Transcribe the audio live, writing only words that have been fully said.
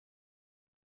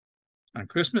On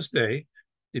Christmas Day,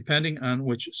 depending on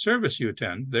which service you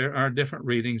attend, there are different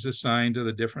readings assigned to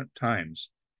the different times.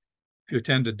 If you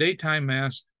attend a daytime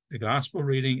Mass, the Gospel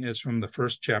reading is from the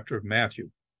first chapter of Matthew,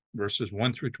 verses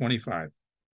 1 through 25.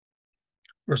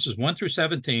 Verses 1 through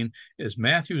 17 is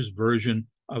Matthew's version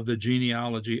of the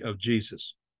genealogy of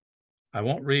Jesus. I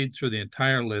won't read through the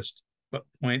entire list, but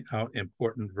point out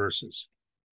important verses.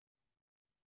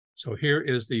 So here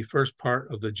is the first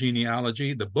part of the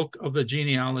genealogy, the book of the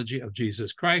genealogy of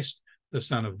Jesus Christ, the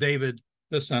son of David,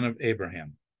 the son of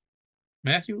Abraham.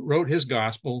 Matthew wrote his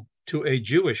gospel to a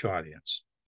Jewish audience.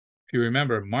 If you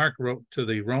remember, Mark wrote to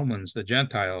the Romans, the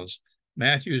Gentiles.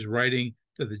 Matthew's writing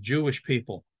to the Jewish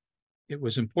people. It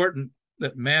was important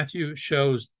that Matthew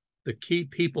shows the key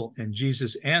people in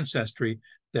Jesus' ancestry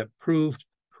that proved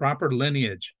proper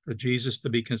lineage for Jesus to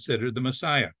be considered the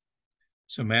Messiah.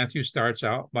 So Matthew starts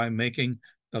out by making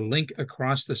the link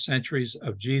across the centuries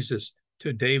of Jesus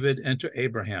to David and to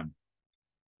Abraham.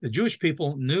 The Jewish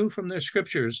people knew from their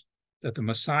scriptures that the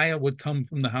Messiah would come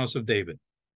from the house of David.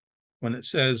 When it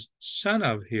says son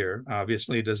of here,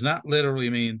 obviously does not literally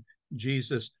mean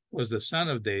Jesus was the son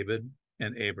of David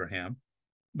and Abraham.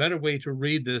 Better way to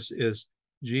read this is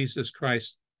Jesus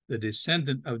Christ, the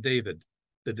descendant of David,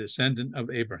 the descendant of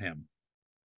Abraham.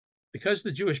 Because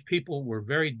the Jewish people were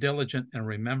very diligent in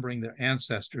remembering their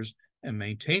ancestors and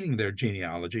maintaining their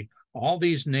genealogy, all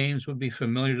these names would be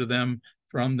familiar to them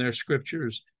from their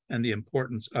scriptures and the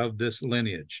importance of this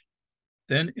lineage.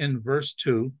 Then in verse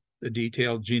 2, the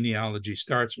detailed genealogy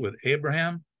starts with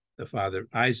Abraham, the father of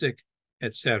Isaac,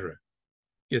 etc.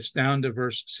 Gets down to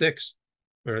verse 6,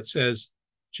 where it says,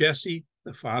 Jesse,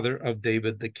 the father of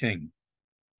David the king.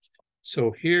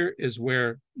 So here is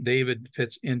where David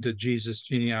fits into Jesus'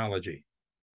 genealogy.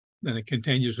 Then it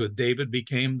continues with David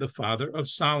became the father of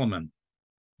Solomon.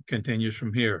 It continues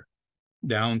from here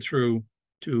down through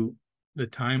to the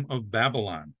time of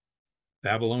Babylon,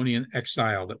 Babylonian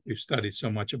exile that we've studied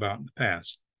so much about in the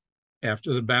past.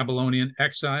 After the Babylonian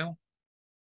exile,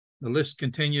 the list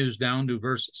continues down to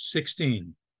verse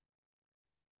 16.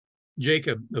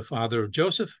 Jacob, the father of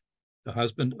Joseph, the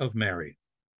husband of Mary.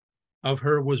 Of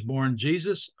her was born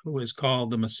Jesus, who is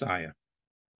called the Messiah.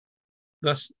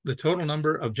 Thus, the total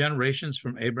number of generations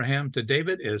from Abraham to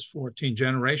David is 14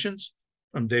 generations.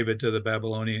 From David to the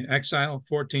Babylonian exile,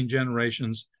 14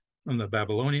 generations. From the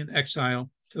Babylonian exile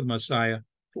to the Messiah,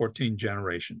 14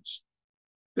 generations.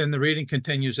 Then the reading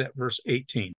continues at verse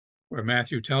 18, where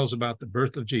Matthew tells about the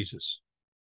birth of Jesus.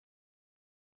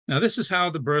 Now, this is how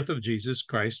the birth of Jesus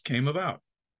Christ came about.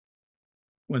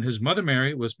 When his mother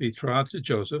Mary was betrothed to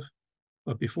Joseph,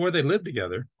 but before they lived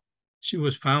together, she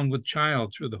was found with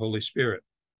child through the Holy Spirit.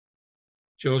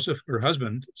 Joseph, her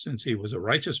husband, since he was a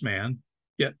righteous man,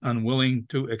 yet unwilling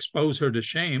to expose her to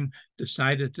shame,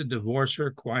 decided to divorce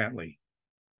her quietly.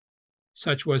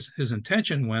 Such was his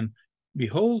intention when,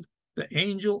 behold, the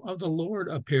angel of the Lord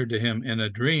appeared to him in a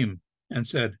dream and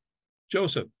said,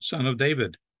 Joseph, son of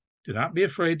David, do not be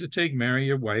afraid to take Mary,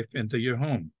 your wife, into your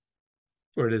home,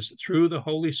 for it is through the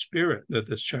Holy Spirit that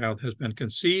this child has been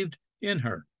conceived in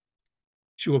her.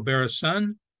 She will bear a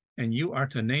son, and you are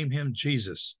to name him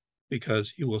Jesus,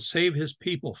 because he will save his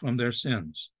people from their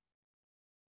sins.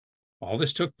 All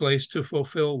this took place to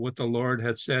fulfill what the Lord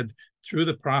had said through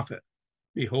the prophet.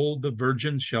 Behold, the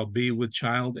virgin shall be with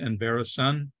child and bear a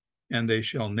son, and they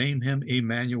shall name him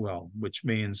Emmanuel, which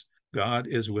means God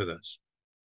is with us.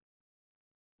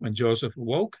 When Joseph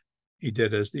awoke, he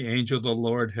did as the angel of the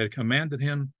Lord had commanded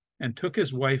him and took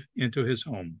his wife into his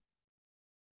home.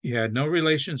 He had no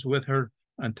relations with her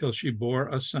until she bore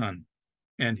a son,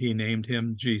 and he named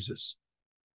him Jesus.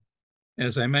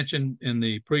 As I mentioned in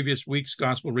the previous week's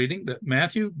gospel reading, that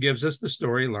Matthew gives us the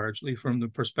story largely from the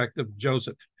perspective of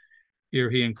Joseph. Here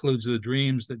he includes the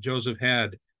dreams that Joseph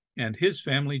had and his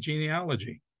family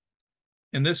genealogy.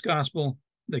 In this gospel,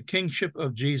 the kingship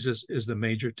of Jesus is the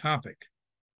major topic.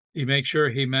 He makes sure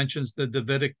he mentions the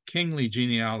Davidic kingly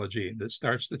genealogy that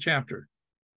starts the chapter.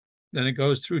 Then it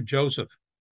goes through Joseph.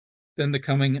 Then the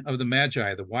coming of the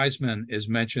Magi, the wise men, is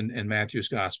mentioned in Matthew's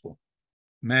gospel.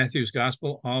 Matthew's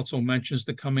gospel also mentions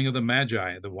the coming of the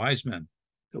Magi, the wise men,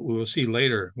 that we will see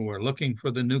later, who are looking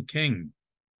for the new king.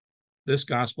 This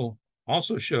gospel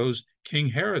also shows King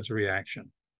Herod's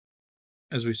reaction.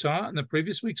 As we saw in the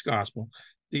previous week's gospel,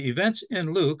 the events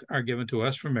in Luke are given to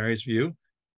us from Mary's view.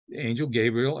 The angel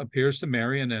Gabriel appears to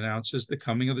Mary and announces the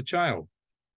coming of the child.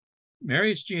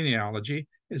 Mary's genealogy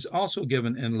is also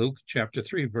given in Luke chapter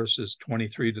 3, verses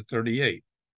 23 to 38.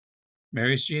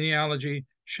 Mary's genealogy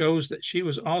shows that she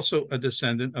was also a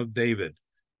descendant of David,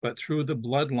 but through the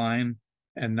bloodline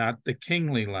and not the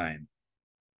kingly line.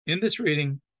 In this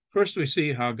reading, First, we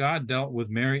see how God dealt with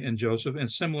Mary and Joseph in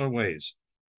similar ways.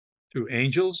 Through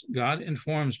angels, God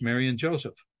informs Mary and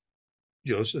Joseph.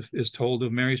 Joseph is told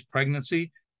of Mary's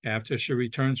pregnancy after she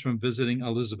returns from visiting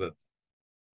Elizabeth.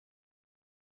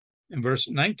 In verse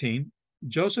 19,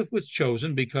 Joseph was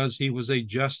chosen because he was a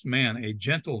just man, a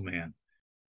gentle man.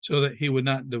 So that he would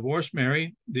not divorce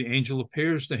Mary, the angel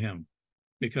appears to him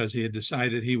because he had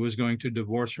decided he was going to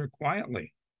divorce her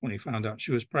quietly when he found out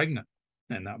she was pregnant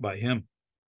and not by him.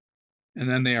 And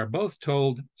then they are both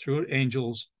told through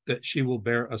angels that she will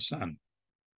bear a son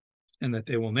and that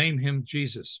they will name him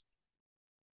Jesus.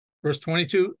 Verse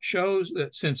 22 shows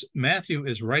that since Matthew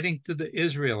is writing to the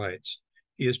Israelites,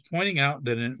 he is pointing out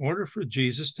that in order for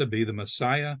Jesus to be the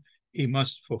Messiah, he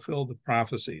must fulfill the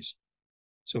prophecies.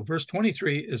 So verse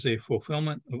 23 is a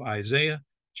fulfillment of Isaiah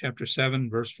chapter 7,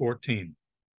 verse 14.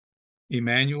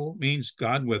 Emmanuel means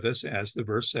God with us, as the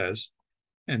verse says,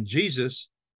 and Jesus,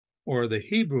 or the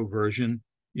Hebrew version,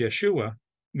 Yeshua,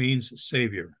 means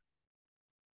Savior.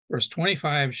 Verse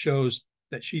 25 shows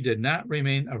that she did not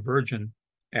remain a virgin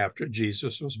after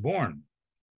Jesus was born.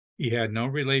 He had no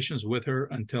relations with her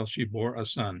until she bore a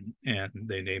son, and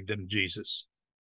they named him Jesus.